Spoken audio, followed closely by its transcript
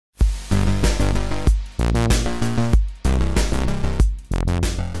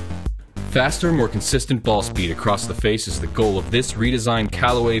Faster, more consistent ball speed across the face is the goal of this redesigned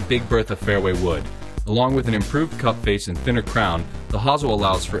Callaway Big Bertha fairway wood. Along with an improved cup face and thinner crown, the hosel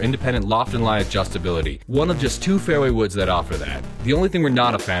allows for independent loft and lie adjustability, one of just 2 fairway woods that offer that. The only thing we're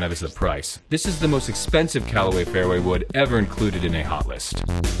not a fan of is the price. This is the most expensive Callaway fairway wood ever included in a hot list.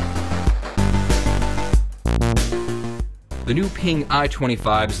 The new Ping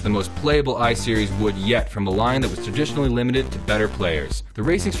i25 is the most playable I-Series wood yet from a line that was traditionally limited to better players. The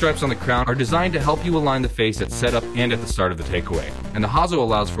racing stripes on the crown are designed to help you align the face at setup and at the start of the takeaway, and the hosel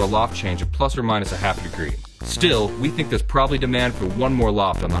allows for a loft change of plus or minus a half degree. Still, we think there's probably demand for one more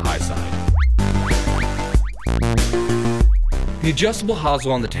loft on the high side. The adjustable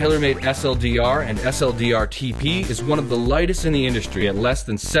hosel on the TaylorMade SLDR and SLDR TP is one of the lightest in the industry at less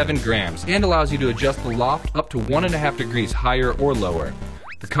than 7 grams and allows you to adjust the loft up to 1.5 degrees higher or lower.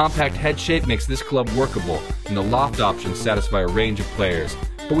 The compact head shape makes this club workable, and the loft options satisfy a range of players.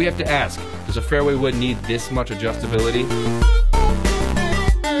 But we have to ask, does a fairway wood need this much adjustability?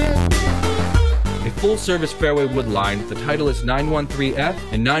 Full-service fairway wood line, the Titleist 913F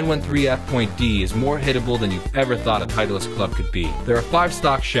and 913F.D is more hittable than you've ever thought a Titleist club could be. There are 5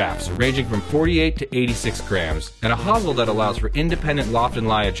 stock shafts, ranging from 48 to 86 grams, and a hosel that allows for independent loft and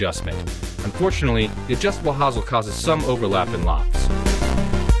lie adjustment. Unfortunately, the adjustable hosel causes some overlap in lofts.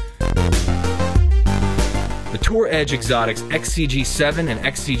 The Tour Edge Exotics XCG7 and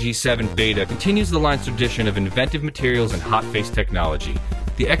XCG7 Beta continues the line's tradition of inventive materials and hot face technology.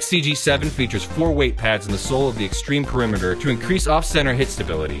 The XCG7 features 4 weight pads in the sole of the extreme perimeter to increase off-center hit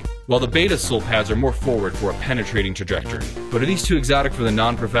stability, while the Beta sole pads are more forward for a penetrating trajectory. But are these too exotic for the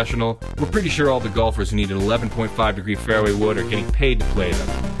non-professional? We're pretty sure all the golfers who need an 11.5 degree fairway wood are getting paid to play them.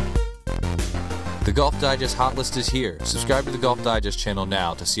 The Golf Digest Hot List is here. Subscribe to the Golf Digest channel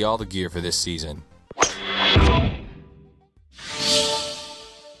now to see all the gear for this season.